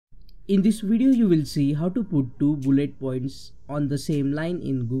In this video you will see how to put two bullet points on the same line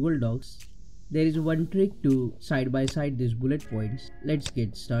in Google Docs. There is one trick to side by side these bullet points. Let's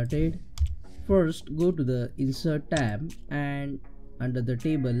get started. First go to the Insert tab and under the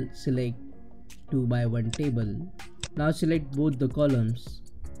table select 2 by 1 table. Now select both the columns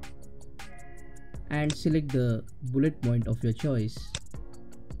and select the bullet point of your choice.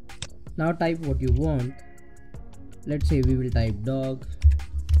 Now type what you want. Let's say we will type dog,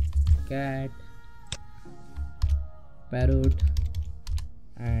 cat, parrot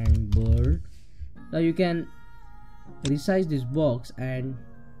and bird. Now you can resize this box and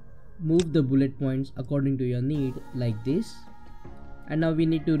move the bullet points according to your need like this. And now we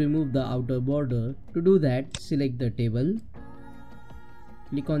need to remove the outer border. To do that, select the table,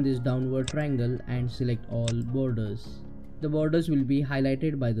 click on this downward triangle and select all borders. The borders will be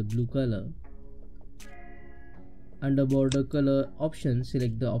highlighted by the blue color. Under border color option,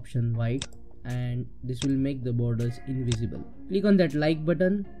 select the option white and this will make the borders invisible. Click on that like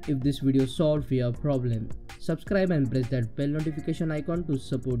button if this video solved your problem. Subscribe and press that bell notification icon to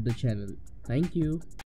support the channel. Thank you.